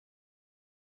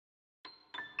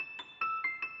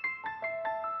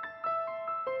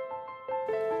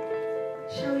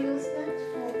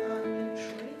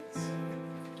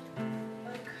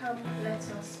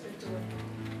has been doing.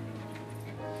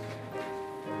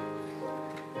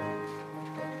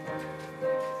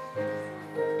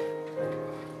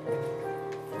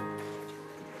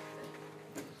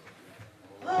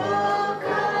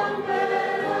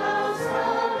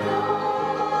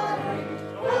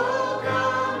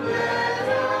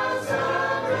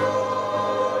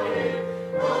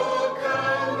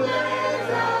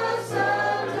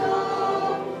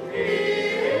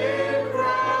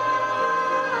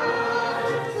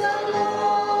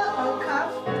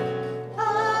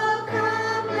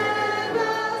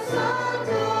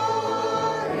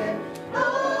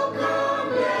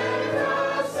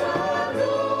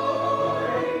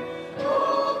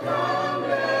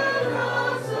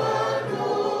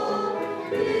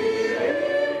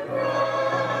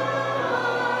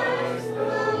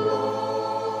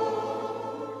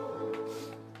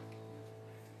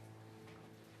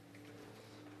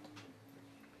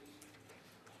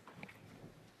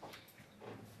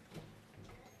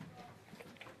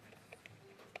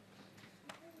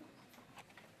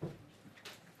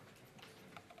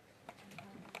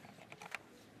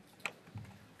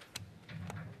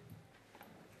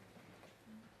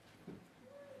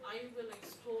 I will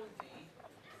extol thee,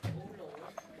 O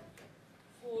Lord,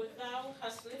 for thou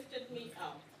hast lifted me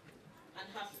up, and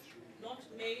hast not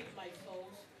made my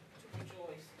foes to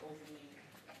rejoice over me.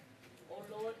 O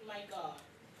Lord my God,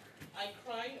 I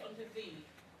cried unto thee,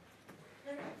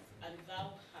 and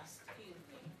thou hast healed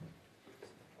me.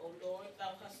 O Lord,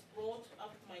 thou hast brought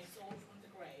up my soul from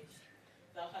the grave.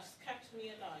 Thou hast kept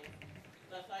me alive,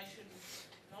 that I should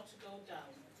not go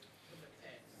down to the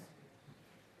pit.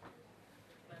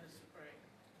 Let us pray.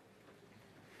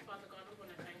 Father God, we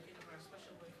want to thank you for our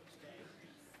special word for today.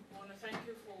 We want to thank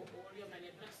you for all your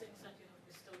many blessings that you have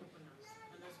bestowed upon us.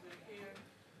 And as we're here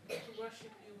to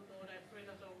worship you, Lord, I pray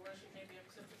that our worship may be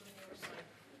acceptable in your sight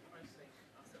for Christ's sake.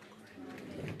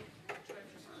 Amen.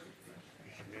 Church is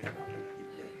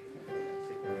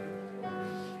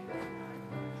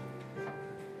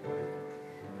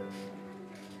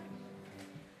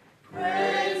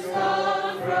Praise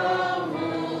God from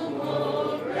whom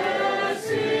all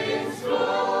blessings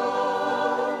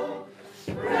flow.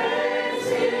 Praise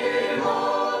Him,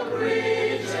 all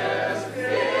creatures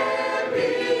here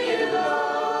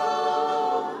below.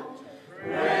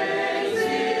 Praise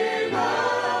Him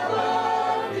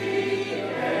above the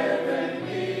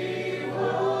heavenly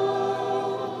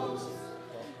hosts.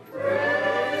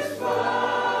 Praise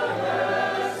Father,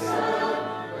 Son,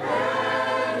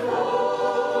 and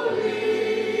Holy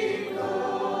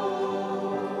Ghost.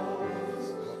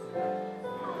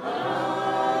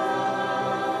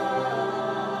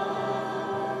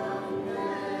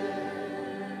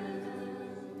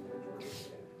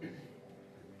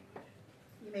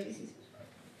 You may be seated.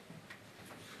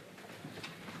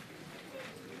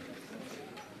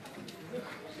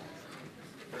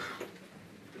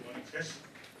 Good morning, church.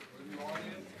 Good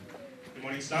morning. Good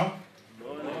morning, Snow.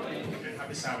 Good morning. And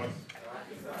happy Sabbath.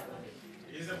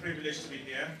 It is a privilege to be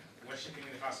here, worshiping in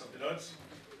the house of the Lord.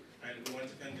 And we want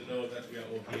to thank the Lord that we are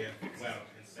all here well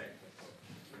and safe.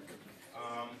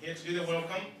 Here to do the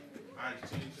welcome and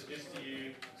to introduce to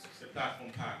you the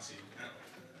platform party.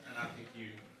 And I think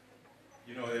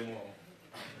you know them all.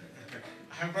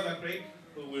 I have Brother Craig,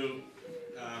 who will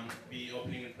be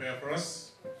opening in prayer for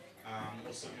us.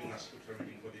 Also doing our scripture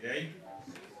reading for the day.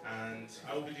 And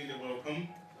I will be doing the welcome.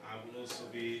 I will also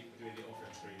be doing the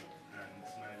offertory. And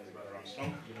my name is Brother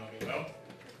Armstrong, you know me well.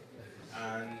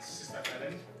 And Sister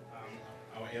Hellen,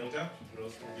 our elder, will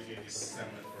also be doing this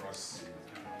sermon for us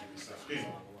this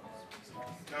afternoon.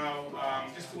 Now,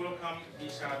 just to welcome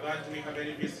each other, do we have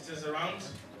any visitors around?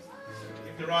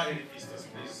 If there are any visitors,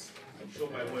 please show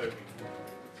by word.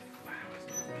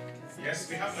 Yes,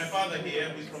 we have my father here,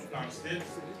 who is from Plumstead.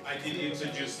 I did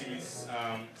introduce him in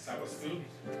Sabbath school,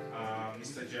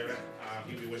 Mr. Jared.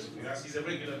 He'll be worshiping us. He's a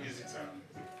regular visitor,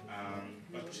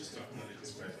 but just to acknowledge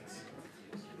his presence.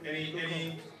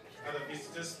 Any other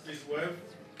visitors, please wave. I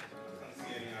can't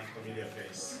see any unfamiliar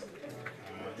face.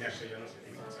 Yasha, you're not a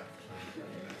visitor.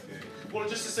 Well,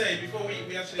 just to say, before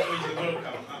we actually go into the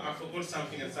welcome, I forgot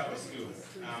something at Sabbath school.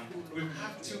 We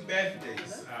have 2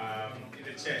 birthdays in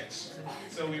the church,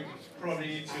 so we probably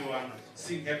need to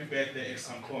sing happy birthday at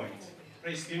some point.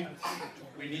 Praise Him.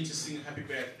 We need to sing happy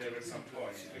birthday at some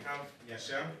point. We have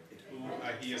Yasha, who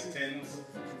he has turned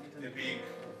the big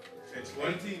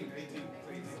 21,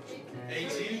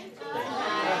 18.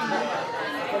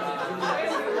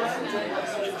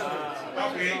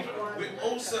 Okay, we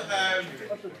also have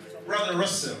Brother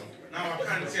Russell. Now I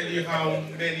can't tell you how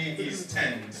many he's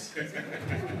turned.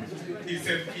 He's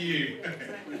a few.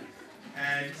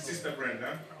 And Sister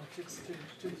Brenda.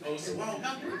 Oh, so wow,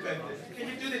 happy birthday. Can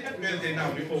you do the happy birthday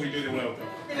now before we do the welcome?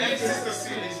 And Sister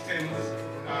Celia stands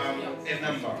a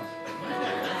number.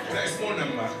 A small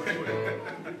number.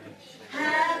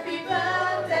 Happy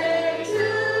birthday to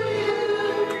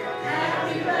you.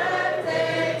 Happy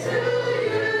birthday to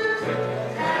you.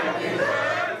 Happy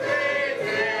birthday,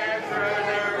 dear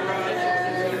brother Roger.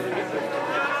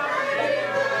 Happy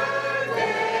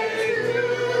birthday to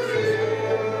you.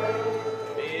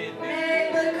 May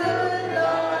the good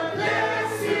Lord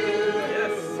bless you.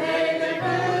 May the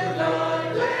good Lord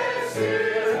bless you.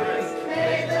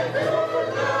 May the good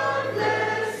Lord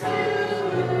bless you.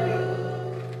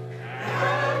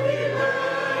 Happy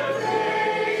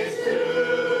birthday to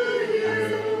you.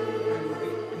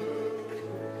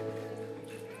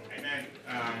 Amen.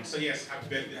 So yes, happy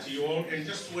birthday to you all, and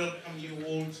just to welcome you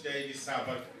all today, this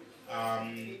Sabbath,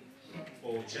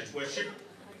 for church worship.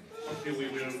 Hopefully we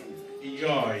will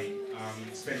enjoy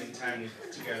spending time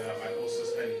together, but also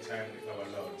spending time with our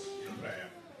Lord in prayer.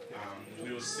 We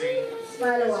will sing.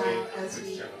 Smile a while as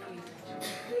we Sing.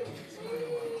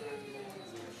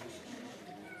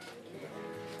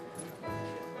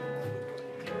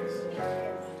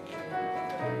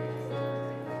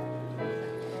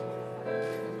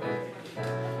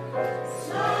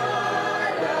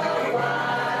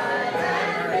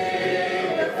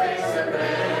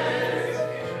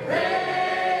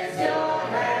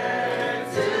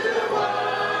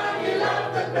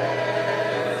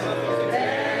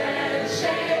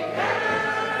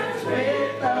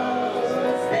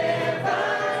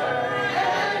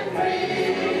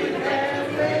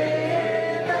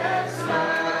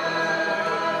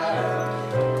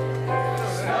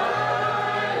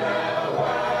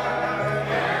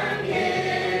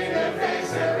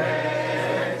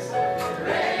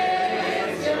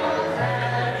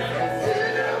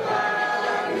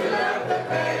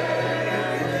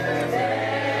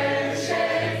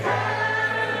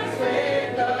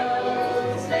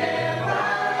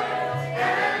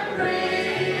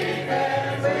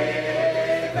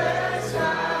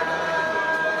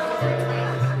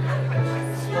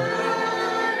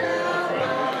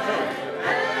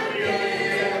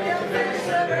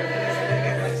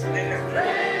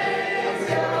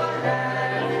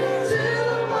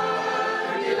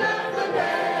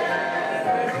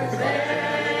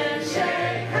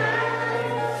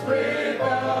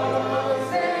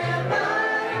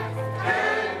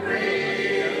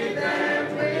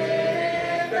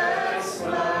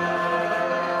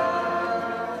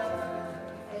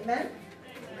 Amen.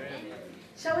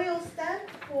 Shall we all stand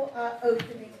for our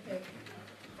opening hymn?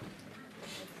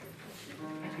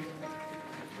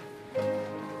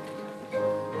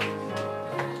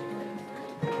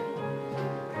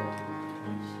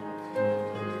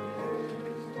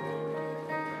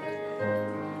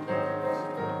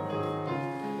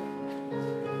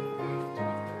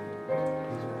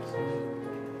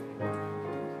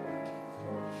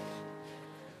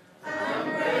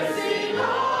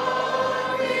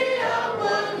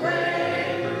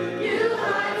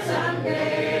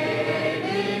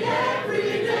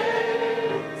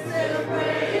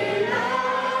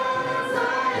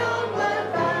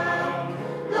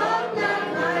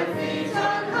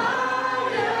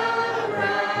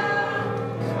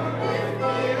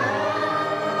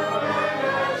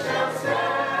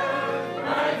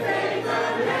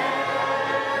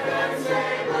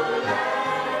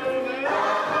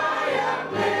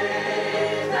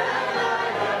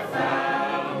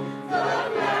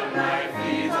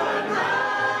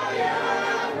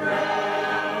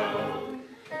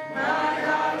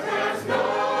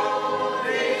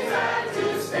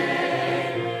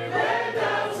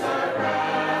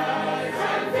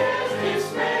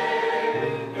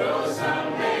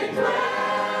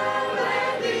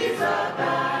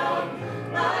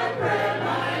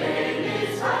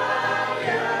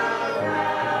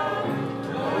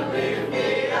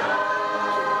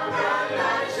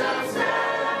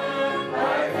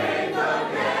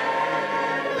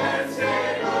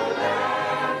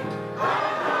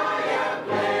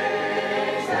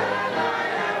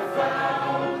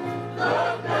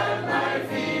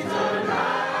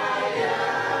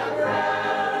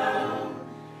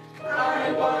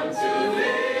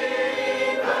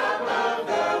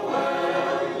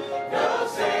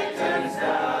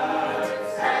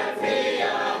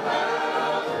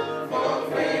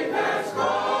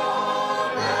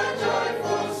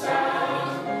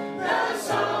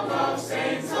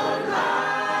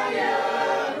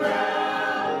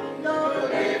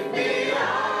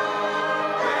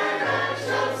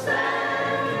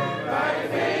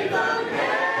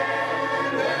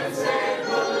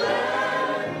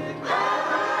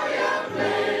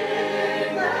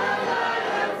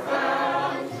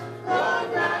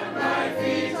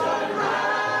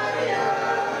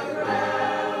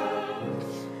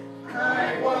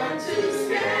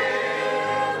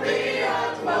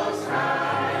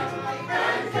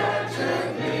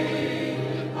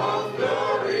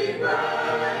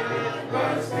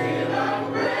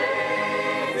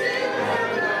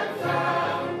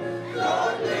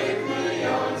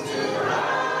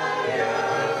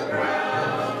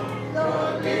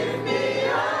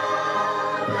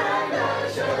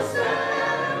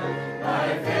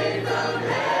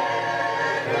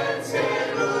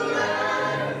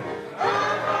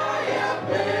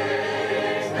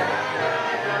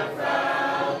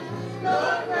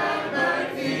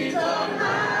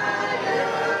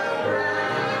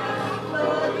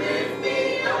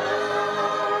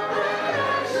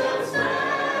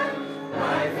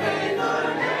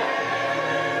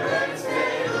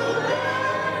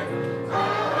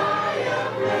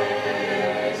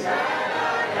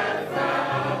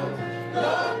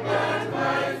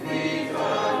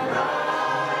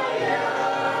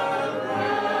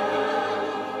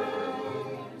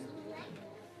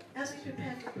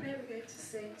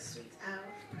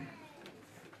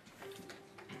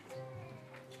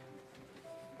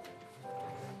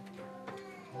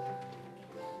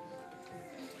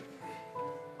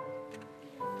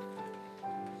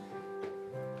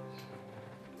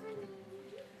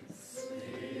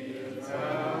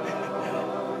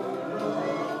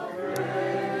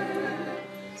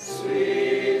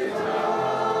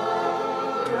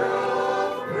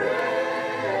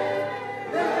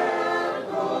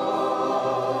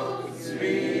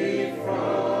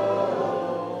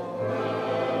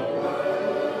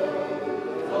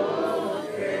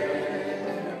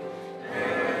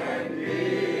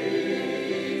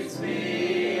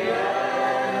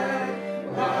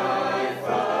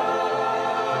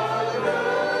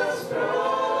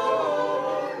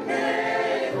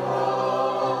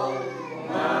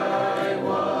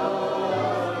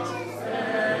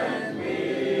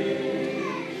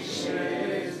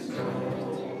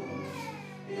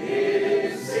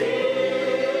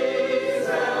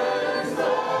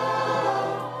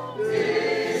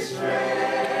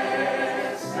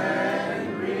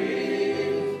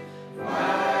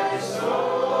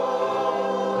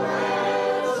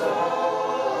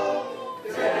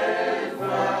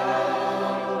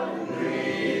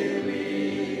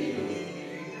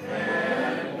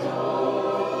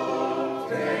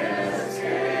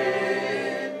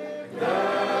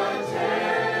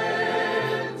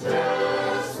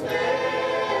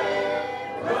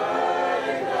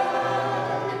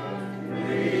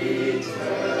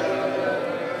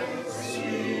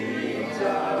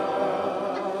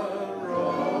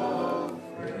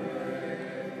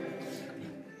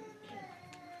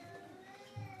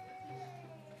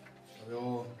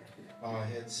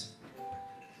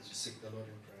 to seek the Lord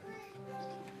in prayer.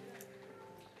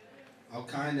 Our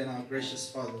kind and our gracious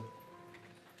Father,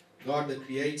 God, the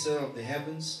creator of the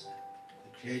heavens,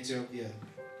 the creator of the earth.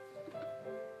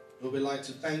 Lord, we'd like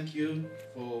to thank you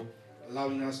for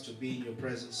allowing us to be in your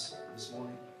presence this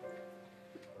morning.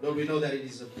 Lord, we know that it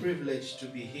is a privilege to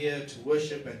be here to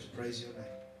worship and to praise your name.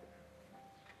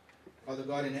 Father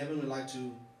God in heaven, we'd like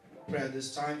to pray at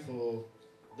this time for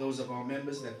those of our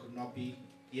members that could not be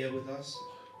here with us.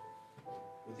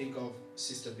 We think of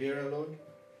Sister Vera, Lord.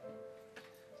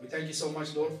 We thank you so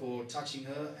much, Lord, for touching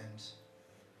her and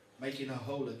making her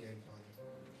whole again, Father.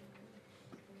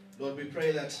 Lord, we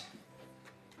pray that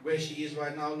where she is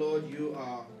right now, Lord, you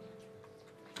are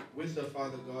with her,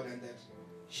 Father God, and that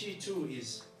she too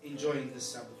is enjoying this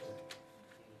Sabbath day.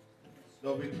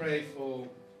 Lord, we pray for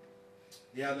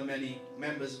the other many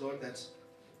members, Lord, that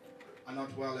are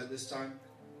not well at this time.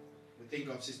 We think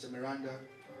of Sister Miranda,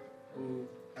 who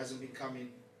hasn't been coming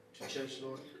to church,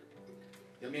 Lord.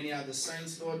 There are many other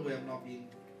saints, Lord, who have not been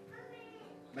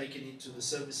making it to the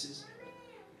services.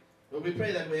 Lord, we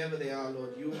pray that wherever they are,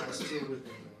 Lord, you are still with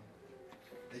them,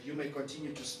 Lord. That you may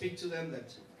continue to speak to them,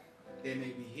 that they may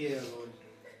be here, Lord,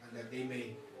 and that they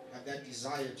may have that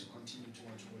desire to continue to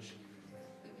want to worship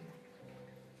you.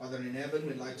 Father in heaven,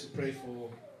 we'd like to pray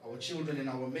for our children in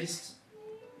our midst.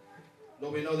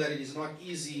 Lord, we know that it is not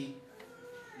easy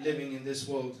living in this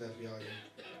world that we are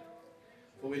in.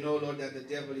 For we know, Lord, that the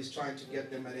devil is trying to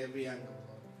get them at every angle.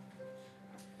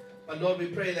 But Lord, we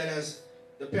pray that as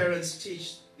the parents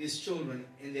teach these children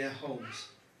in their homes,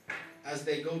 as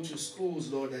they go to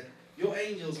schools, Lord, that your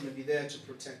angels may be there to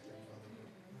protect them,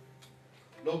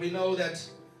 Father. Lord, we know that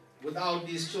without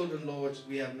these children, Lord,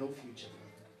 we have no future,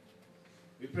 Father.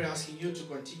 We pray asking you to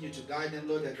continue to guide them,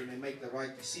 Lord, that they may make the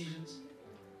right decisions,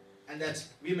 and that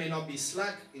we may not be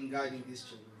slack in guiding these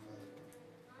children, Father.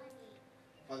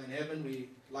 Father in heaven, we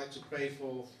like to pray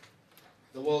for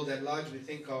the world at large. We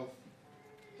think of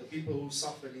the people who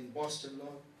suffered in Boston,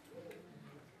 Lord.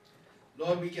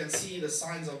 Lord, we can see the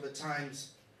signs of the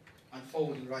times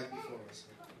unfolding right before us.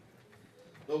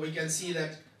 Lord, we can see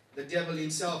that the devil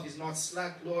himself is not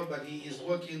slack, Lord, but he is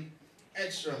working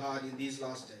extra hard in these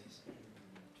last days.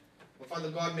 But Father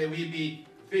God, may we be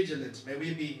vigilant. May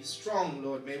we be strong,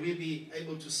 Lord. May we be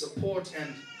able to support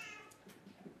and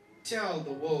tell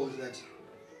the world that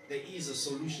there is a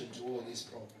solution to all these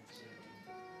problems.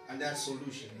 And that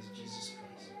solution is Jesus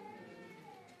Christ.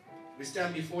 We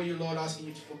stand before you, Lord, asking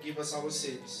you to forgive us our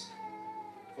sins.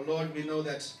 For Lord, we know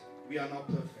that we are not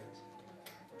perfect.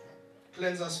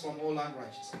 Cleanse us from all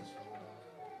unrighteousness, Father.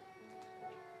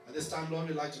 At this time, Lord,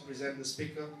 we'd like to present the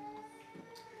speaker.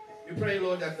 We pray,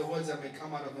 Lord, that the words that may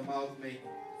come out of the mouth may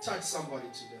touch somebody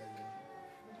today, Lord.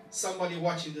 Somebody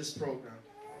watching this program.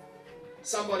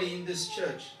 Somebody in this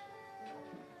church.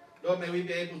 Lord, may we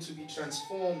be able to be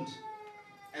transformed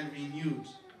and renewed.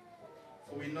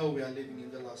 For we know we are living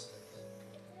in the last days.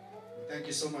 We thank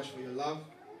you so much for your love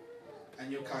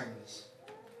and your kindness.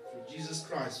 Through Jesus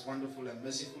Christ's wonderful and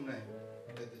merciful name,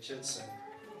 let the church say,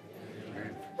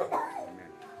 Amen.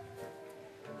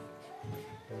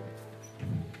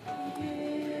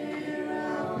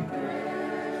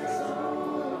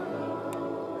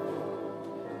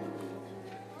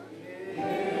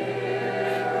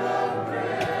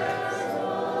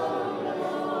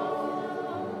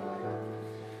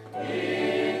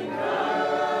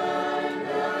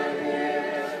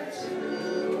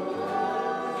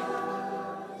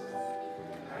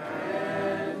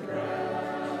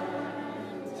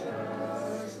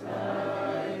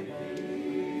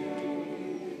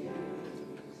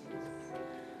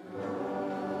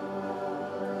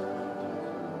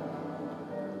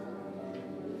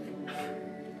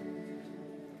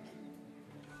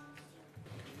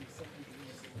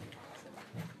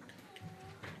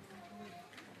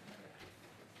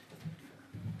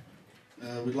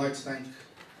 We'd like to thank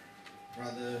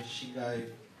Brother Shigai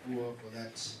Bua for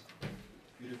that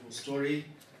beautiful story.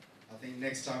 I think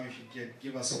next time you should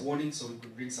give us a warning so we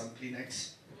could bring some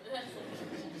Kleenex.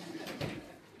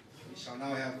 We shall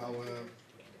now have our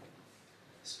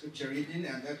scripture reading,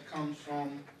 and that comes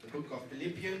from the book of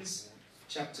Philippians,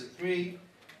 chapter 3,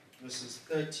 verses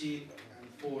 13 and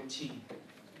 14.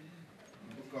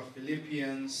 The book of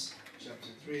Philippians, chapter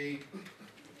 3,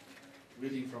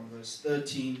 reading from verse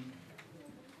 13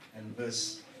 and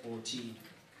verse 14.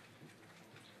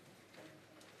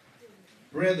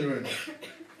 Brethren,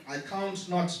 I count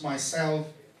not myself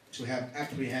to have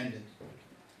apprehended,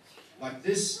 but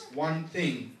this one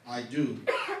thing I do,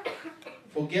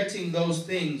 forgetting those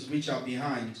things which are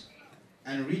behind,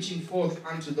 and reaching forth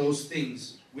unto those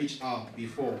things which are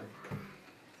before.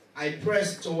 I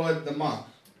press toward the mark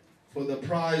for the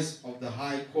prize of the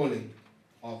high calling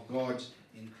of God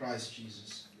in Christ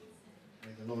Jesus.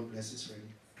 May the Lord bless his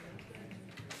reading.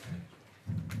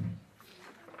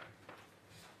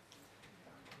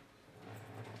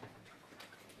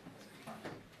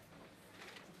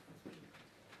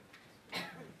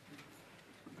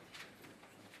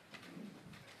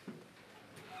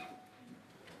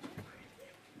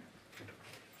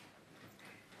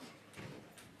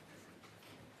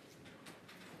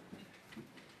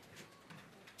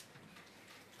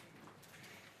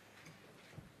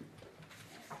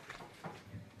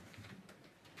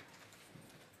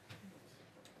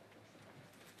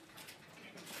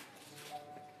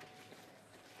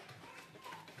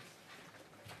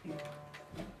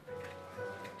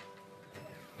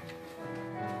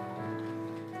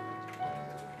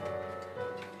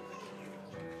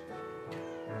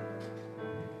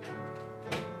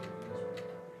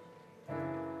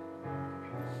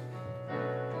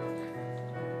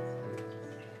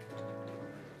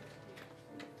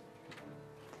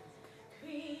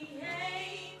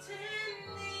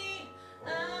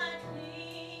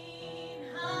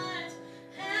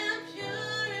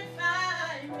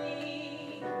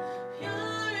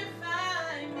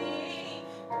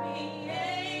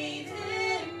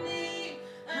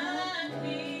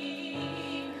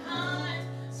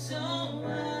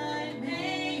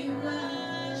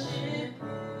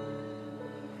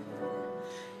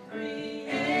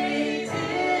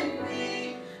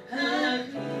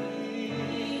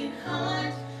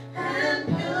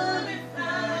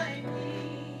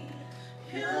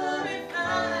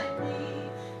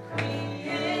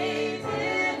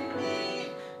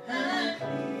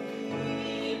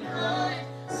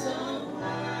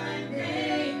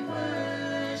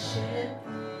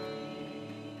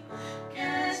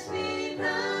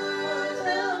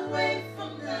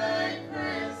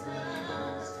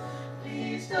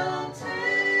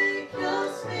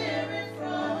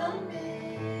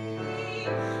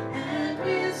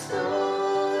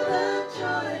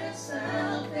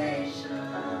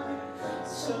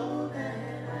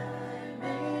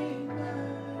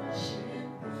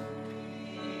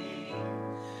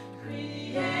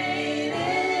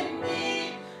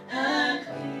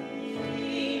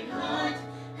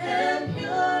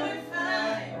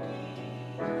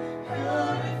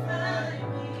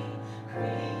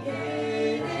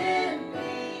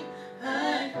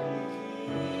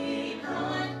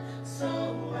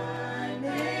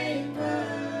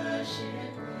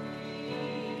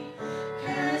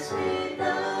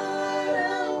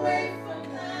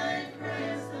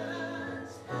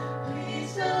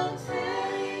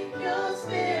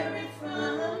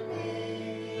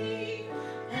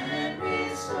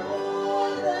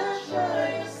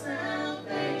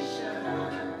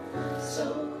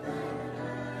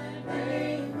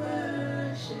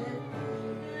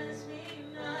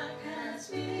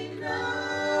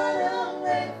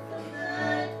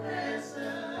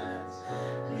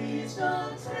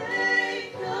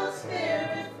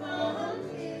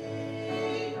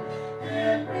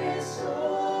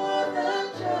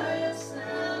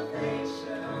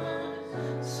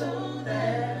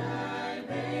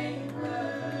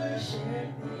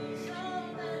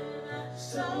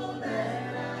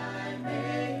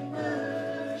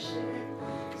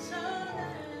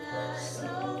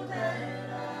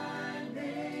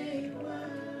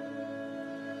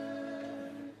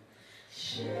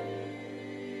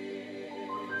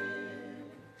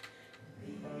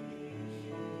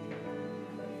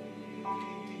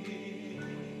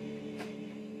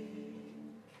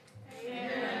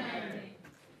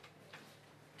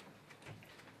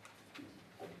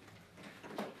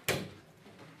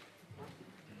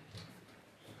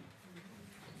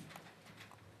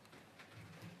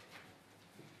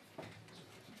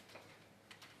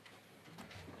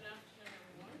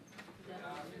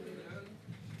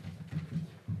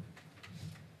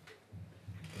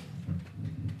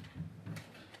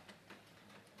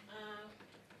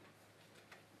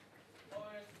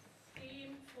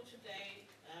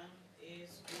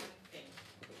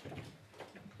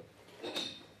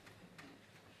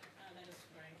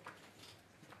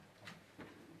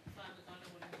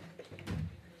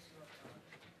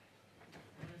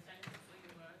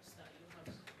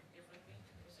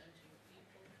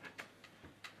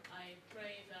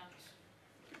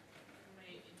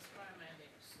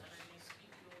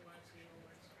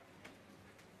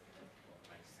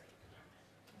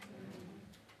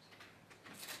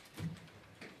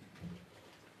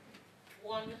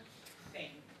 One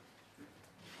thing.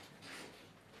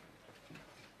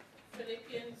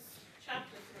 Philippians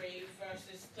chapter 3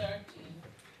 verses 13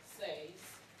 says,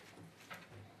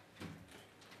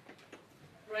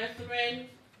 Brethren,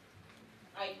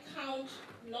 I count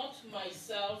not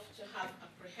myself to have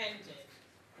apprehended,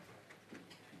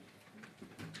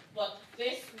 but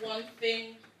this one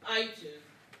thing I do,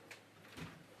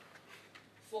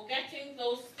 forgetting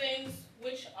those things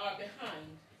which are behind,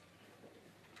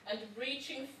 and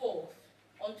reaching forth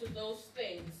unto those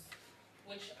things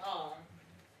which are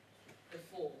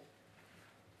before.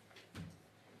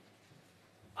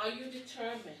 Are you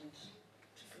determined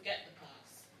to forget the past?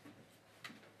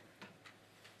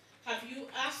 Have you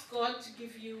asked God to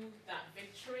give you that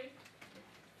victory?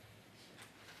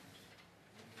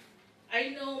 I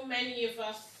know many of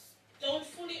us don't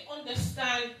fully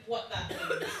understand what that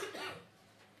means.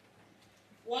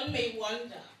 One may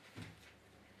wonder,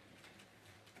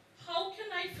 how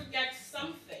can I forget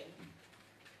something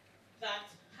that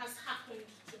has happened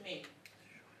to me?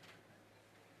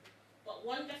 But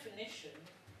one definition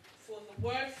for the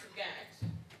word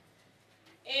forget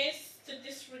is to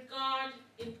disregard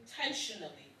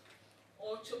intentionally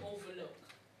or to overlook.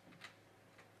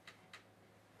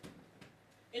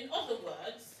 In other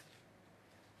words,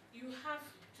 you have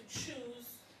to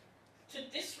choose to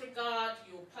disregard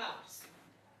your past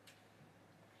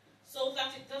so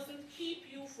that it doesn't keep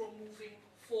you from moving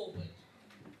forward.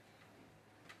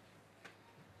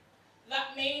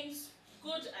 That means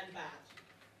good and bad.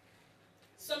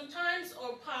 Sometimes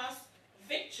our past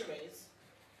victories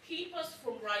keep us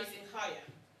from rising higher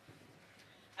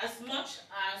as much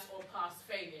as our past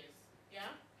failures, yeah?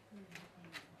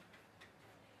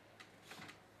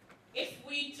 If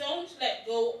we don't let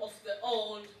go of the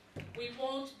old, we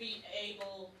won't be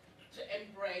able to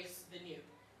embrace the new.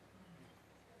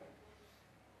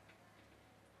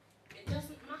 It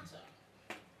doesn't matter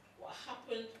what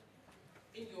happened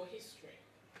in your history.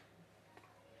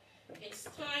 It's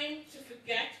time to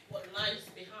forget what lies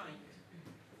behind.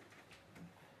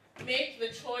 Make the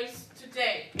choice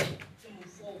today to move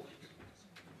forward.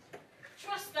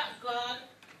 Trust that God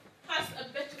has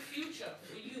a better future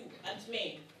for you and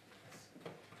me.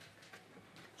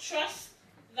 Trust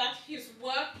that He's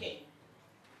working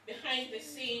behind the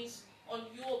scenes on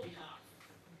your behalf,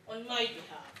 on my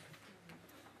behalf,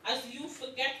 as you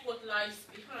forget what lies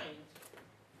behind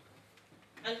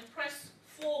and press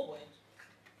forward.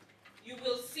 You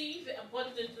will see the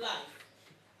abundant life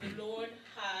the Lord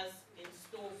has in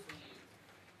store for you.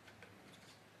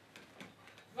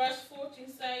 Verse 14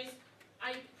 says,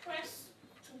 I press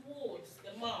towards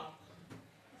the mark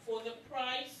for the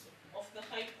prize of the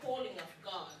high calling of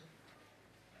God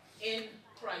in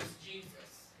Christ Jesus.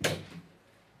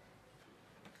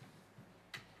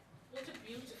 What a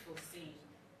beautiful scene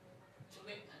to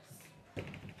witness.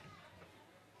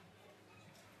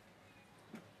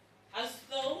 As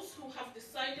those who have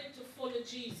decided to follow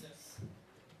Jesus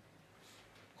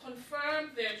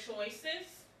confirm their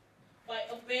choices by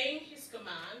obeying His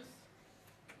commands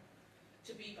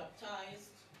to be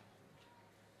baptized,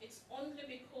 it's only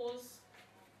because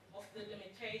of the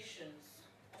limitations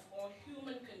of our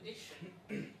human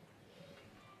condition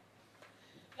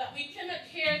that we cannot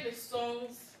hear the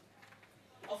songs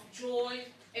of joy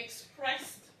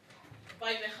expressed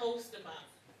by the host above.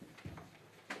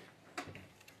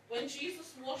 When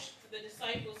Jesus washed the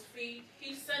disciples' feet,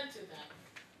 He said to them,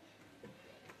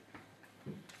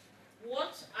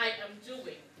 what I am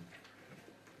doing,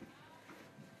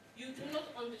 you do not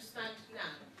understand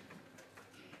now,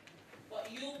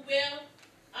 but you will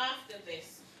after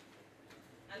this.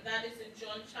 And that is in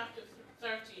John chapter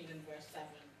 13 and verse 7.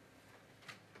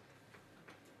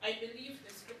 I believe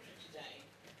the scripture today.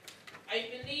 I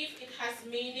believe it has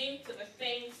meaning to the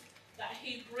things that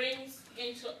He brings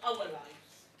into our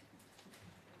lives,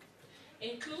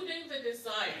 including the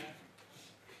desire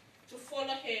to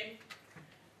follow Him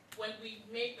when we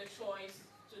make the choice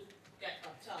to get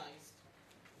baptized,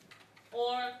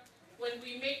 or when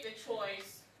we make the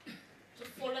choice to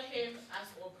follow Him as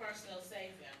our personal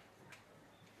Savior.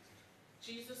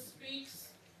 Jesus speaks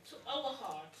to our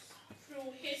hearts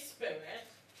through His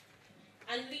Spirit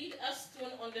and lead us to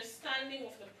an understanding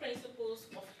of the principles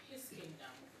of His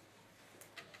kingdom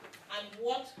and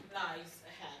what lies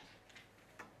ahead.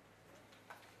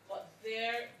 But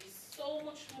there is so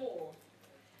much more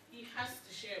He has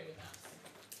to share with us,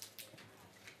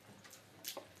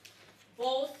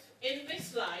 both in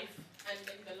this life and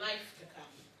in the life to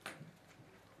come.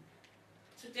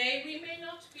 Today we may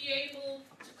not be able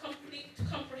to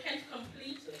comprehend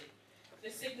completely the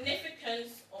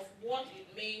significance of what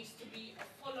it means to be a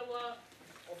follower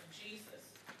of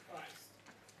Jesus Christ.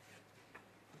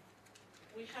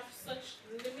 We have such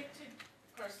limited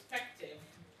perspective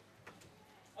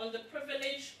on the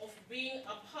privilege of being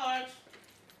a part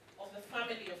of the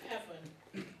family of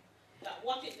heaven that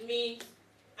what it means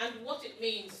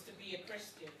to be a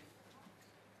Christian.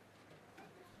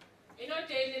 In our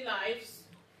daily lives,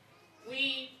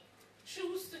 we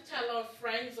choose to tell our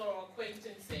friends or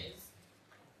acquaintances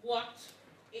what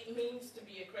it means to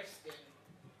be a Christian.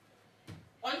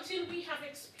 Until we have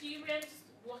experienced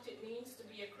what it means to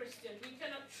be a Christian, we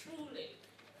cannot truly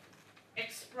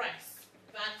express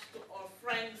that to our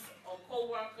friends or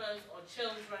co-workers or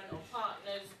children or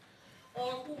partners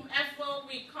or whomever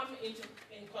we come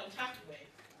in contact with.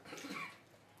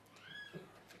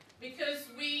 Because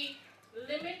we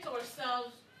limit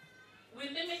ourselves, we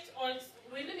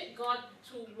limit God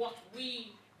to what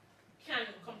we can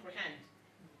comprehend.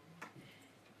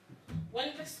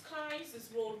 When the skies is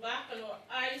rolled back and our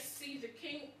eyes see the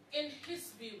King in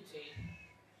his beauty,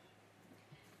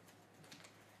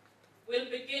 we'll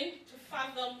begin to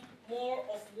fathom more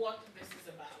of what this is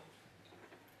about.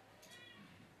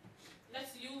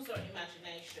 Let's use our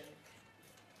imagination.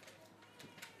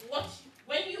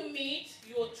 When you meet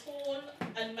your tall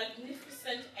and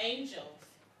magnificent angels,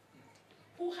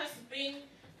 who has been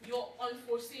your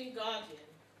unforeseen guardian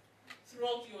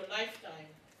throughout your lifetime,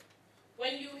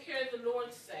 when you hear the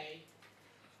Lord say,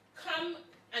 "Come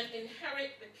and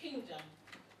inherit the kingdom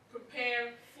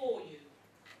prepared for you,"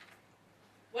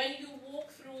 when you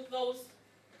walk through those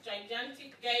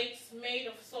gigantic gates made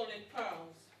of solid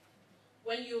pearls,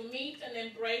 when you meet and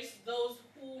embrace those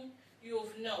whom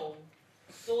you've known,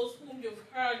 those whom you've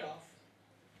heard of,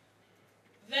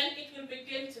 then it will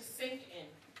begin to sink in,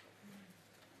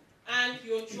 and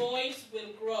your joys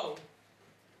will grow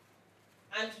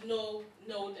and know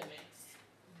no limits.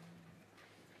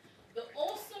 The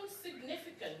awesome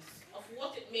significance of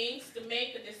what it means to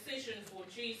make a decision for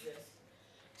Jesus,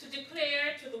 to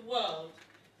declare to the world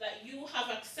that you have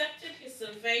accepted his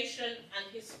salvation and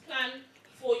his plan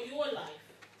for your life,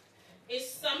 is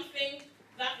something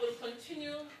that will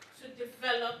continue to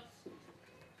develop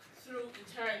through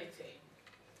eternity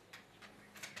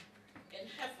in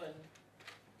heaven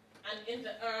and in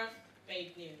the earth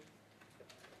made new.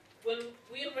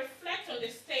 We'll reflect on the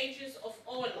stages of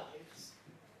our lives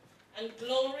and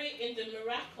glory in the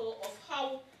miracle of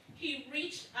how he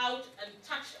reached out and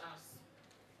touched us,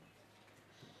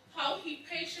 how he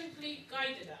patiently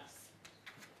guided us,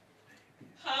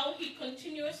 how he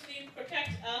continuously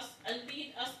protects us and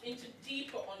leads us into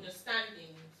deeper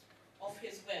understandings of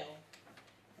his will.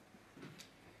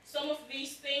 Some of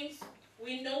these things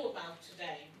we know about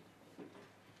today,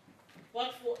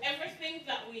 but for everything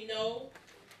that we know,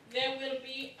 there will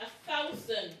be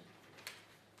 1,000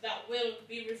 that will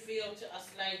be revealed to us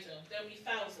later. There will be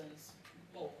thousands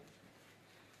more.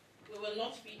 We will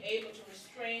not be able to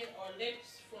restrain our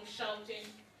lips from shouting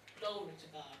glory to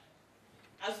God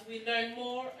as we learn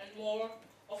more and more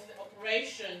of the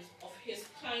operations of his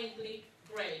kindly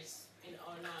grace in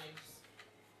our lives.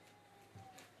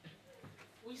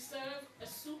 We serve a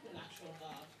supernatural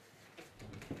God.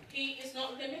 He is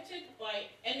not limited by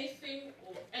anything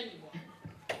or anyone.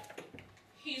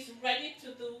 He's ready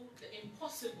to do the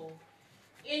impossible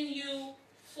in you,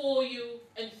 for you,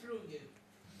 and through you.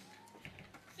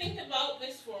 Think about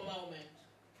this for a moment.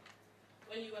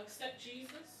 When you accept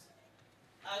Jesus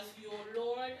as your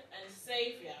Lord and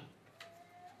Savior,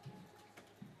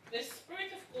 the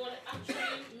Spirit of God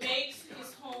actually makes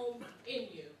his home in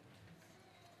you.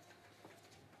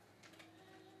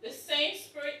 The same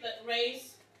Spirit that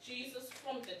raised Jesus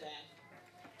from the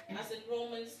dead, as in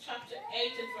Romans chapter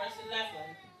 8 and verse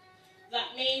 11,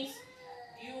 that means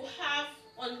you have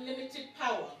unlimited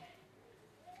power,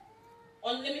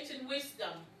 unlimited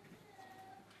wisdom,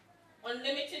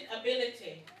 unlimited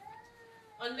ability,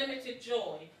 unlimited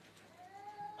joy,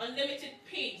 unlimited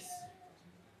peace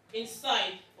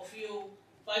inside of you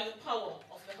by the power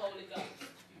of the Holy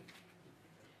Ghost.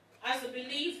 As a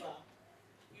believer,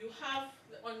 you have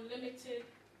the unlimited,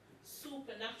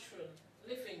 supernatural,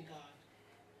 living God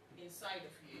inside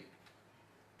of you.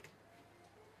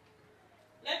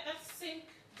 Let that sink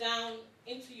down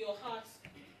into your hearts.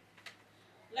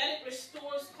 Let it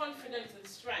restore confidence and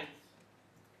strength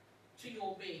to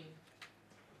your being.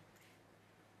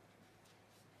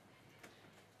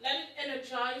 Let it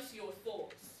energize your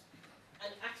thoughts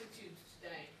and attitudes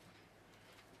today.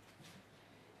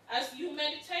 As you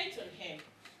meditate on him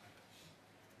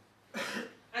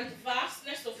and the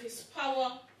vastness of his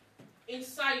power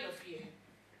inside of you,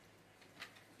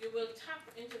 you will tap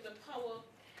into the power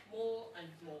more and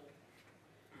more.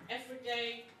 Every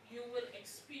day you will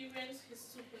experience his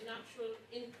supernatural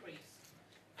increase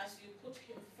as you put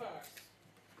him first,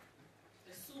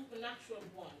 the supernatural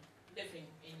one living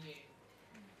in you.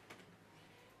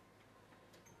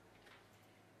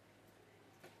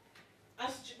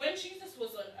 When Jesus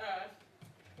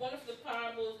one of the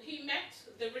parables, he met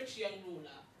the rich young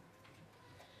ruler.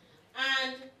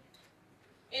 And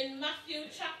in Matthew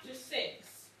chapter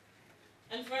 6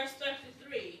 and verse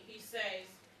 33, he says,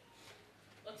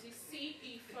 "But seek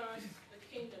ye first the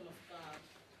kingdom of God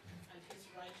and his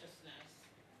righteousness,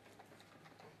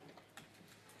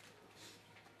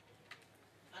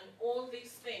 and all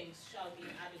these things shall be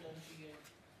added unto you."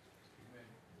 Amen.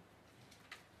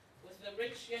 With the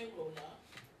rich young ruler,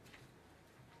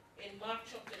 in Mark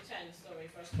chapter 10,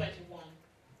 verse 21,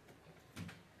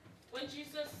 when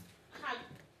Jesus had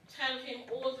tell him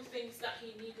all the things that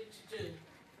he needed to do,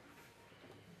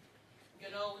 you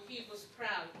know, he was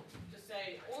proud to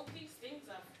say, all these things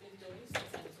I've been doing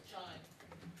since I was a child.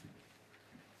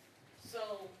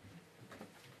 So,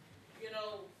 you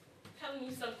know, tell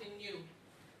me something new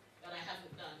that I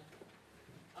haven't done.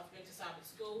 I've been to Sabbath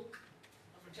school,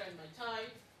 I've returned my tithe,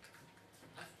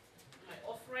 my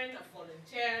offering, I've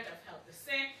volunteered, I've helped the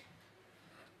sick,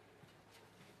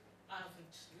 I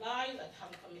haven't lied, I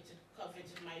haven't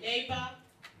coveted my neighbor.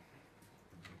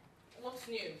 What's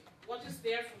new? What is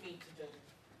there for me to do?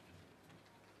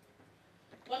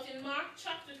 But in Mark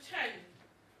chapter 10,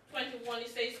 21, it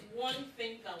says, "One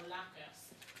thing thou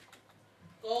lackest.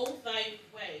 Go thy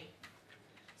way.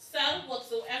 Sell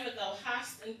whatsoever thou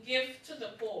hast and give to the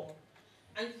poor,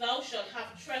 and thou shalt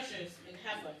have treasures in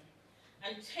heaven.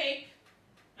 And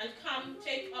come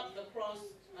take up the cross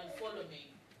and follow me."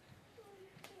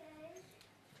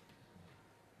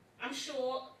 I'm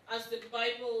sure, as the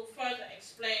Bible further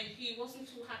explained, he wasn't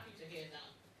too happy to hear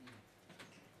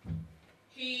that.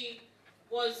 He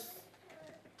was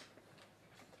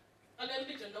a little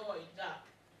bit annoyed that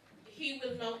he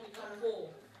will now become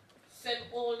poor, sell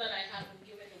all that I have and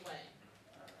give it away.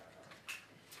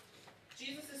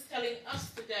 Jesus is telling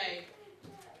us today,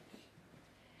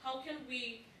 how can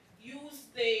we use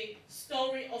the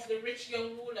story of the rich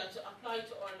young ruler to apply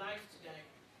to our life today?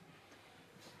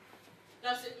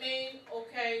 Does it mean,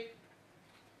 okay,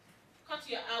 cut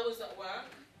your hours at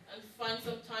work and find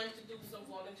some time to do some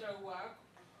volunteer work,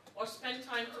 or spend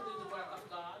time to do the work of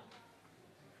God?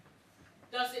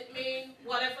 Does it mean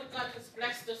whatever God has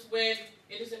blessed us with,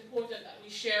 it is important that we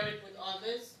share it with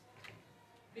others?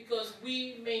 Because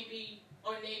we may be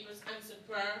our neighbor's answered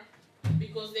prayer,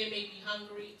 because they may be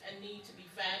hungry and need to be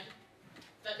fed,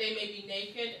 that they may be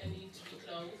naked and need to be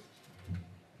clothed?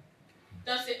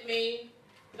 Does it mean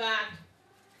that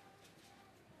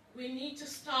we need to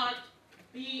start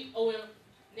be our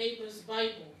neighbor's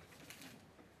Bible?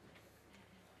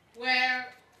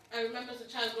 Where, I remember as a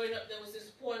child growing up, there was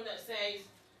this poem that says,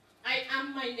 "I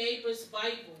am my neighbor's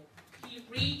Bible. He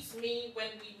reads me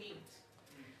when we meet.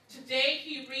 Today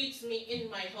he reads me in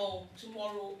my home,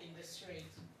 tomorrow in the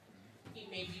street. He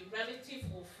may be relative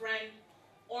or friend,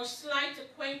 or slight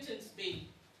acquaintance be.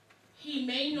 He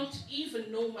may not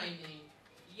even know my name,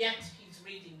 yet he's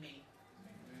reading me."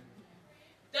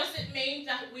 Does it mean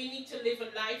that we need to live a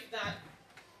life that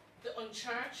the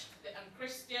unchurched, the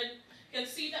unchristian, can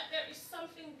see that there is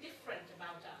something different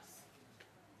about us?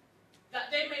 That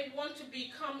they may want to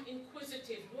become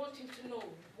inquisitive, wanting to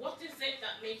know, what is it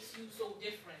that makes you so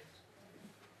different?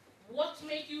 What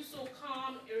makes you so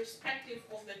calm, irrespective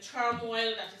of the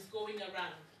turmoil that is going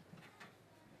around?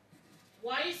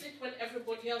 Why is it when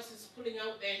everybody else is pulling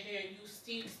out their hair, you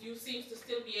seem to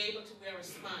still be able to wear a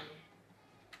smile?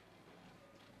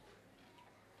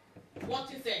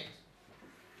 What is it?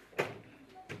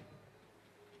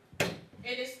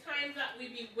 It is time that we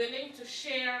be willing to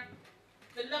share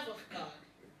the love of God,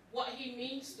 what he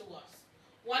means to us,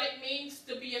 what it means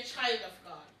to be a child of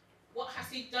God, what has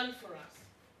he done for us,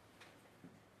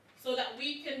 so that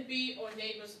we can be our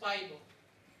neighbor's Bible.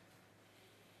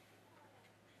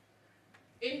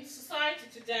 In society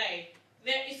today,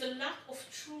 there is a lack of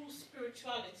true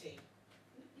spirituality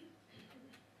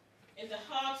in the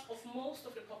hearts of most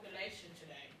of the population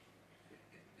today.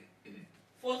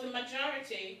 For the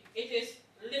majority, it is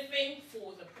living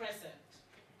for the present.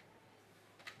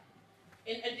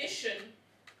 In addition,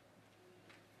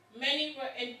 many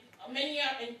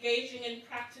are engaging in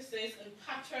practices and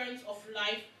patterns of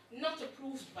life not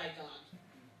approved by God.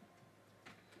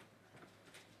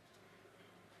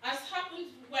 As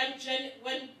happens when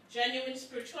genuine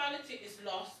spirituality is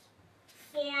lost,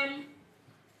 form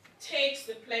takes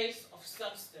the place of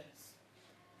substance.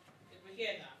 Did we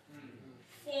hear that?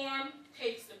 Form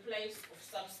takes the place of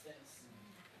substance.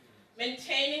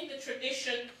 Maintaining the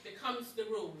tradition becomes the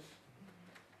rule.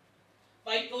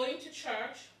 By going to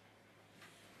church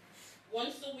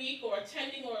once a week or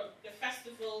attending the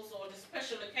festivals or the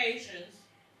special occasions,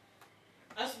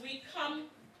 as we come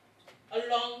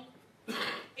along,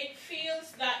 it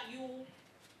feels that you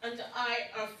and I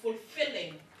are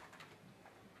fulfilling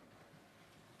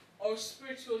our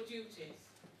spiritual duties.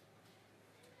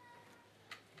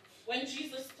 When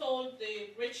Jesus told the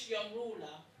rich young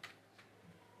ruler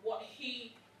what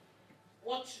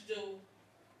to do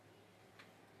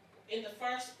in the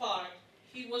first part,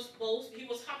 he was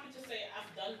happy to say,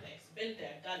 I've done this, been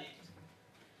there, done it.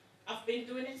 I've been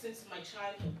doing it since my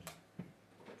childhood.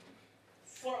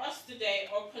 For us today,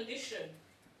 our condition,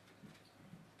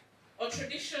 our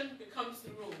tradition becomes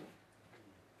the rule.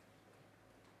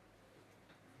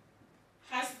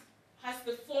 Has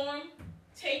the form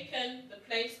taken the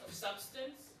place of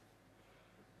substance?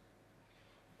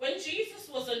 When Jesus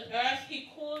was on earth, he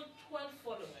called 12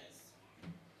 followers.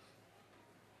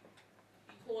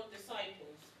 He called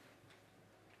disciples.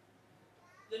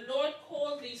 The Lord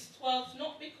called these 12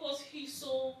 not because he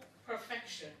saw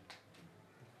perfection,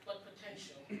 but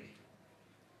potential.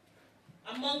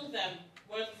 Among them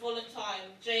were the volatile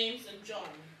James and John,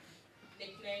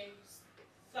 nicknamed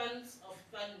Sons of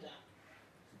Thunder.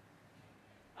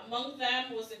 Among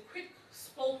them was a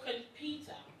quick-spoken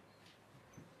Peter,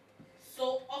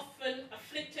 so often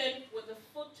afflicted with a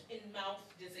foot-in-mouth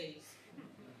disease.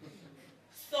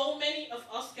 So many of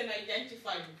us can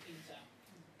identify with Peter.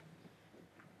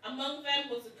 Among them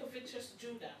was the covetous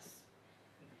Judas.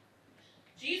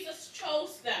 Jesus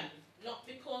chose them not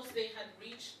because they had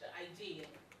reached the ideal,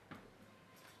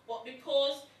 but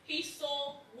because he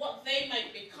saw what they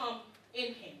might become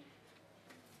in him.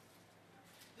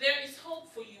 There is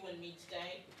hope for you and me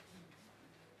today.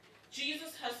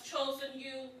 Jesus has chosen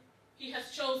you, he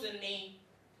has chosen me,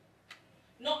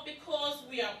 not because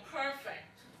we are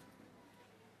perfect,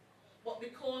 but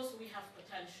because we have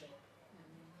potential.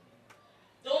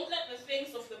 Don't let the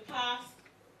things of the past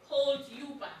hold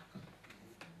you back.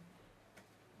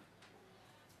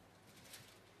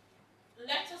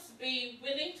 Let us be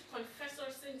willing to confess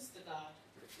our sins to God,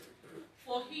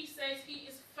 for he says he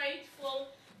is faithful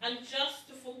and just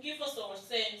to forgive us our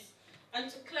sins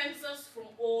and to cleanse us from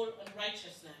all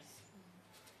unrighteousness.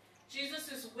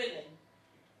 Jesus is willing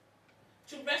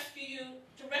to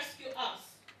rescue us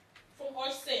from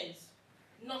our sins,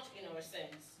 not in our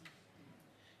sins.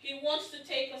 He wants to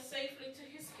take us safely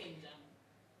to his kingdom,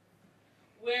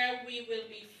 where we will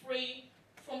be free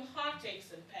from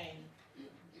heartaches and pain,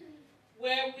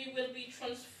 where we will be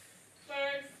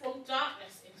transferred from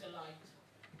darkness into light,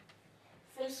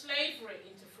 from slavery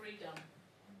into freedom,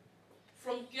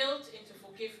 from guilt into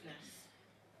forgiveness,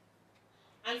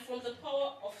 and from the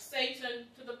power of Satan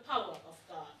to the power of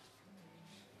God.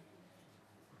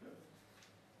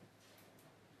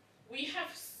 We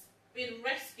have been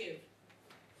rescued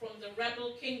from the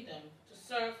rebel kingdom to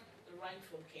serve the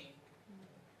rightful king.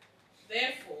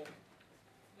 Therefore,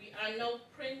 we are now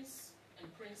prince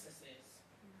and princesses.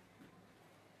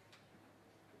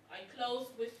 I close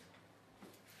with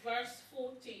verse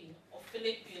 14 of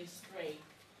Philippians 3,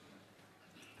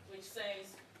 which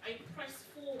says, I press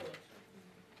forward,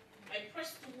 I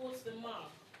press towards the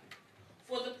mark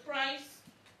for the prize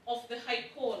of the high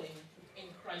calling in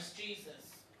Christ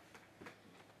Jesus.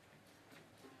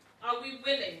 Are we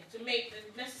willing to make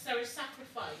the necessary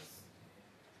sacrifice,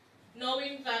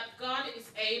 knowing that God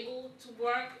is able to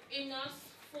work in us,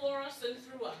 for us, and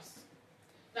through us,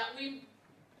 that we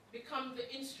become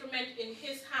the instrument in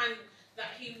his hand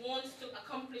that he wants to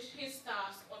accomplish his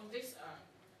task on this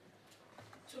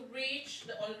earth, to reach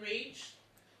the unreached,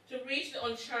 to reach the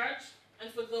unchurched, and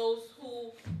for those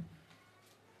who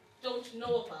don't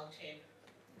know about him?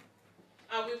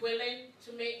 Are we willing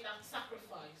to make that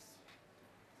sacrifice?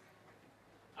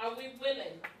 Are we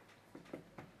willing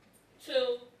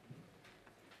to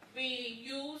be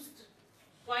used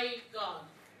by God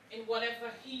in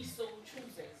whatever he so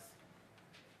chooses?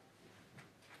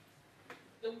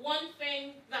 The one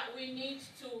thing that we need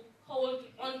to hold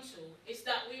on to is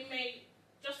that we may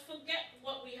just forget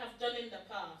what we have done in the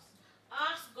past.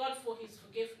 Ask God for his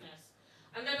forgiveness,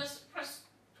 and let us press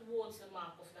towards the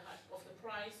mark of the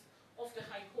prize of the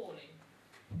high calling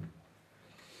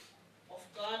of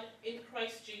God in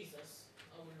Christ Jesus,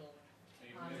 our Lord.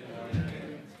 Amen.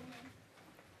 Amen.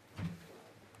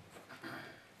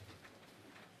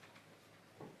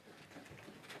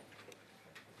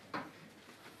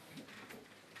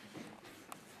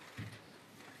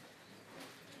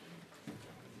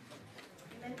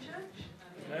 Amen, church.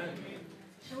 Amen.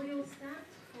 Shall we all stand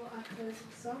for our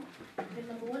closing song? Hymn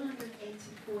number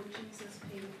 184, Jesus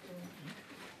Paid It All.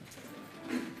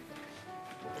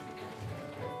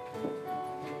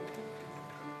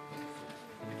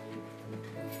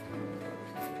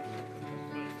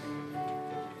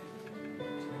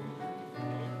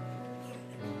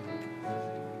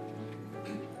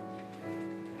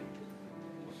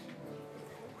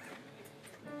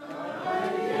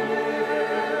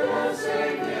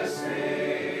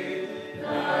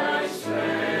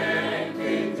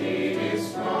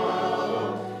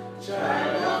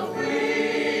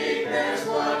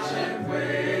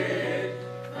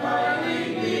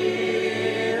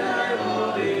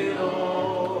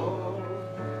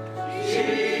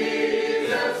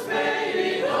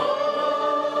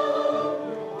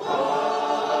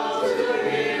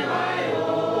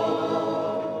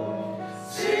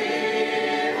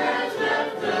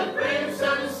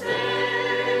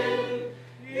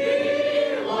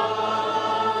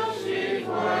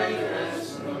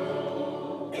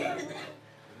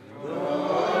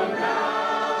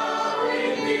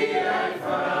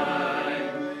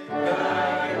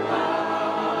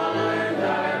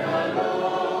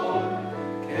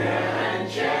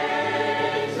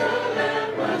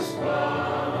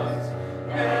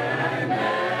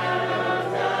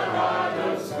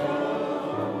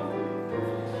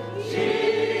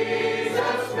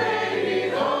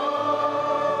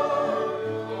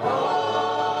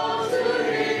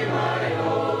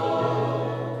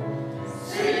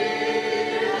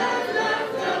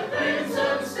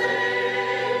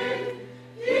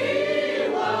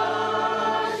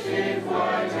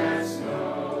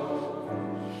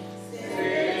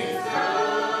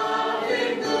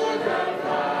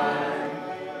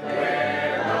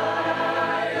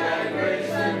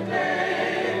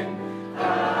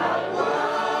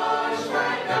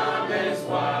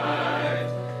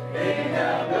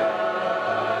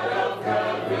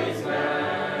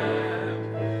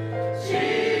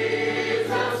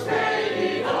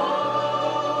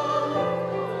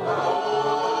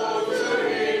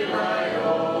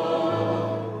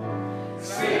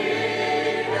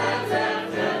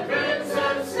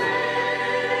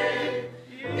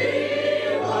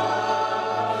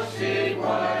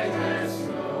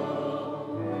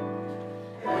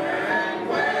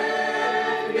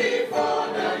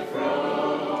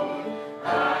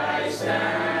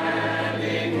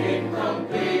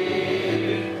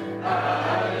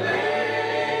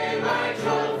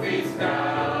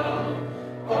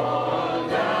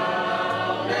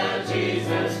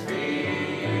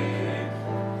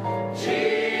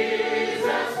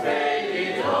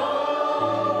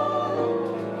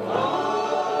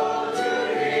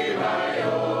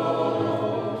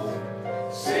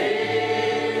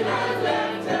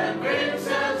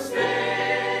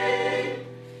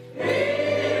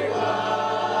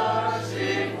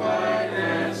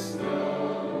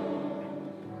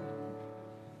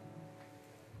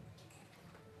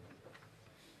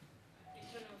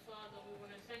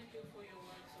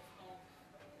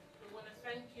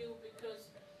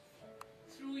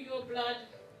 that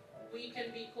we can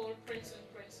be called prince and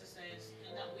princesses,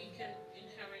 and that we can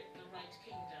inherit the right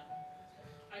kingdom.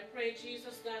 I pray,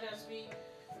 Jesus, that as we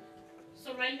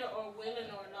surrender our will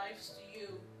and our lives to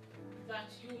you,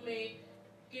 that you may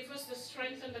give us the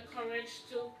strength and the courage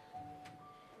to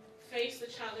face the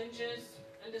challenges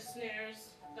and the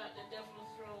snares that the devil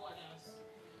throw at us,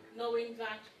 knowing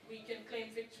that we can claim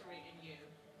victory in you.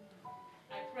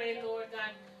 I pray, Lord,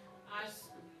 that as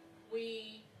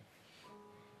we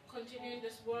continue in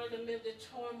this world amid the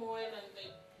turmoil and the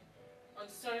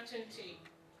uncertainty,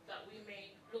 that we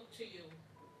may look to you,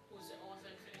 who is the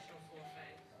author and finisher of our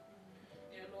faith.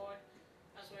 Dear Lord,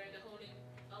 as we're in the holy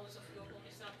hours of your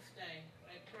holy Sabbath day,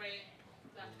 I pray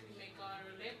that we may guard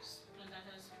our lips, and that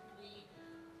as we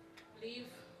leave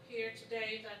here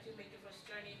today, that you may give us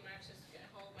journey mercies to get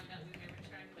home, and that we may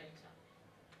return later.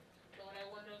 Lord, I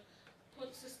want to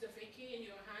put Sister Vicky in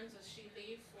your hands as she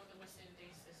leaves for the West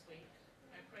Indies this week.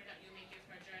 I pray that you may give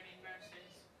her journey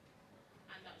mercies,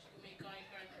 and that you may guide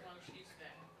her while she's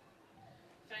there.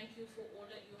 Thank you for all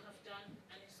that you have done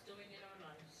and is doing in our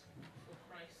lives, for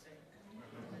Christ's sake.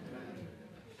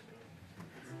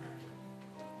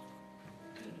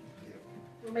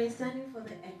 Remain standing for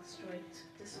the extract.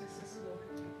 Dismisses Lord.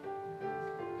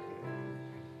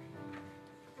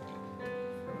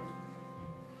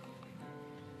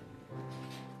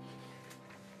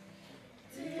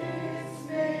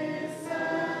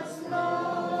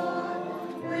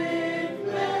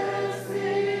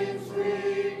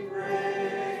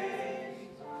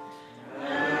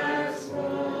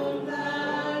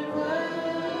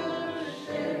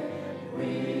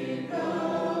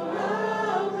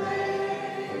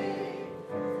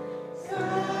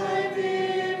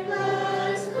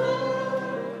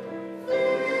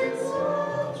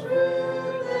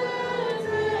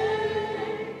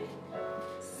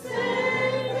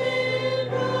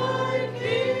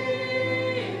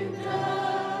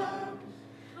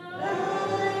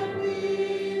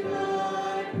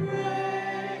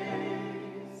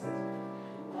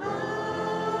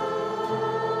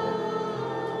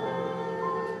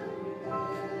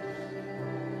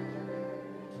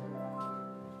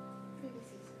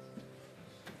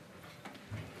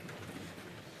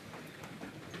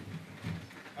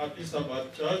 Happy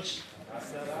Sabbath, church.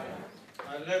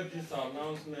 I left this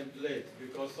announcement late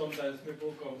because sometimes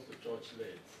people come to church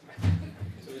late.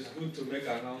 So it's good to make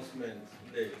announcements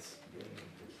late.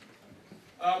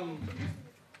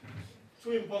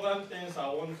 Two important things I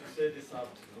want to say this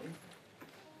afternoon.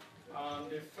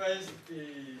 The first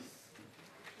is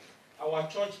our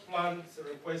church plant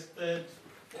requested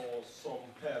for some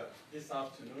help this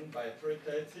afternoon by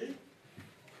 3:30.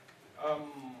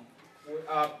 We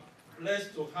are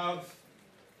blessed to have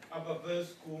Aberville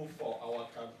School for our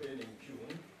campaign in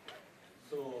June.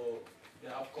 So they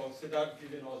have considered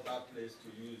giving us that place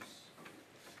to use.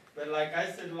 But like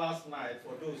I said last night,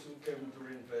 for those who came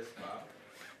during Vesper,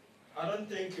 I don't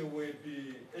think it will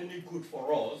be any good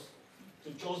for us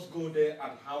to just go there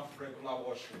and have regular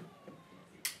worship.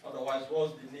 Otherwise,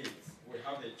 what's the need? We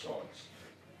have a church.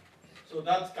 So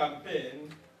that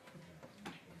campaign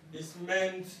is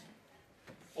meant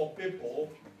for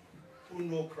people who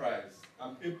know Christ,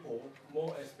 and people,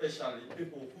 more especially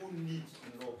people who need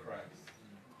to know Christ.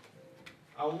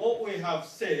 And what we have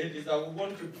said is that we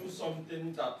want to do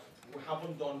something that we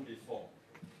haven't done before.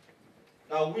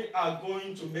 Now we are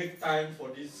going to make time for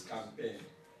this campaign.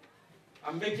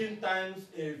 And making time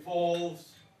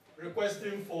involves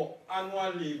requesting for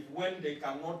annual leave when they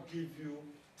cannot give you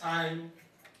time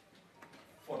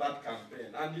for that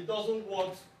campaign. And it doesn't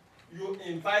want you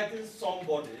inviting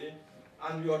somebody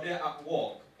and you're there at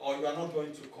work, or you are not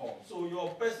going to come. So your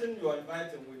person you are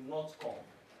inviting will not come.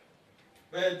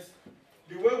 But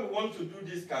the way we want to do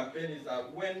this campaign is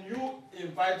that when you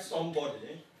invite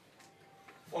somebody,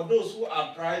 for those who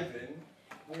are driving,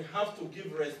 we have to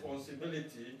give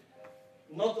responsibility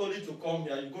not only to come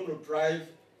here, you're going to drive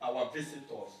our visitors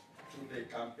to the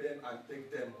campaign and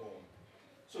take them home.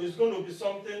 So it's going to be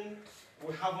something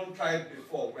we haven't tried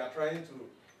before. We are trying to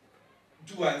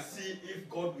do and see if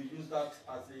God will use that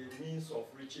as a means of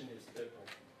reaching his people.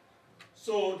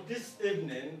 So this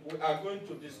evening, we are going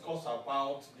to discuss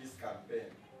about this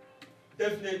campaign.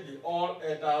 Definitely all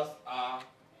elders are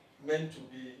meant to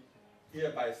be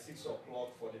here by 6 o'clock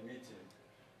for the meeting.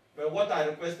 But what I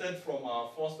requested from our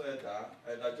first elder,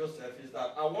 Elder Joseph, is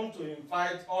that I want to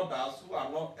invite others who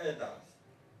are not elders,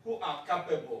 who are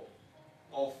capable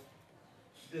of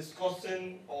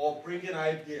discussing or bringing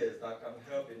ideas that can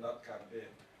help in that campaign.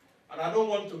 And I don't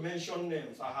want to mention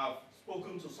names. I have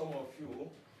spoken to some of you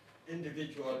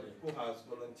individually who has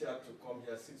volunteered to come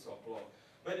here 6 o'clock.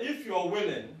 But if you're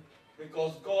willing,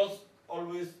 because God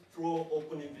always throw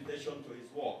open invitation to his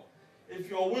work. If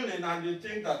you're willing and you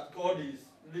think that God is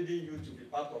leading you to be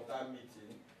part of that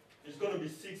meeting, it's going to be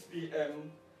 6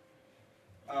 p.m.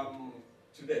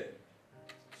 Today.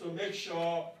 So make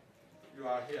sure you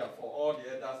are here for all the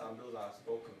elders and those that have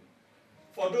spoken.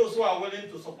 For those who are willing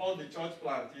to support the church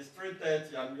plant, it's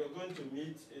 3:30 and we're going to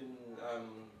meet in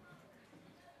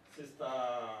Sister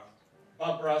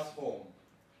Barbara's home.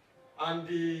 And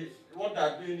what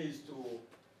they're doing is to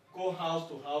go house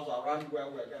to house around where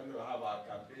we're going to have our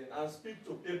campaign and speak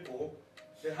to people.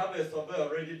 They have a survey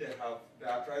already they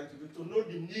are trying to do to know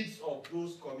the needs of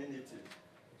those communities.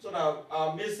 So that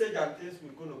our message and things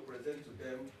we're going to present to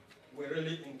them will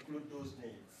really include those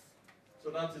needs. So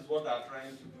that is what they're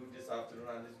trying to do this afternoon,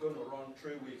 and it's going to run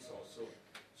 3 weeks or so.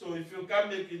 So if you can't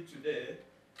make it today,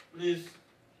 please,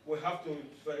 we have to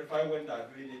verify when they're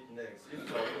doing it next. If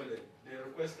you're willing, they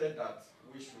requested that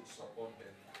we should support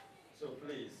them. So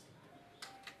please,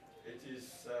 it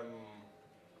is,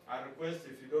 I request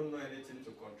if you don't know anything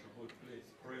to contribute, please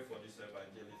pray for this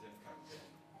evangelism campaign.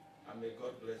 And may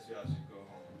God bless you as you go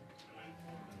home.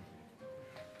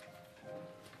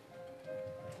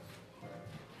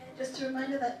 Just a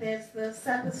reminder that there's the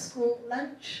Sabbath school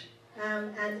lunch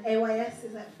and AYS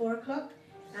is at 4 o'clock.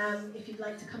 If you'd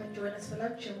like to come and join us for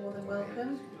lunch, you're more than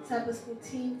welcome. Sabbath school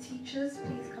team teachers,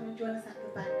 please come and join us at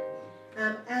the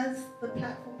back. As the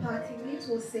platform party leaves,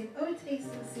 we'll sing, "Oh,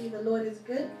 taste and see the Lord is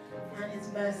good, and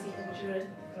his mercy endureth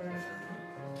forever."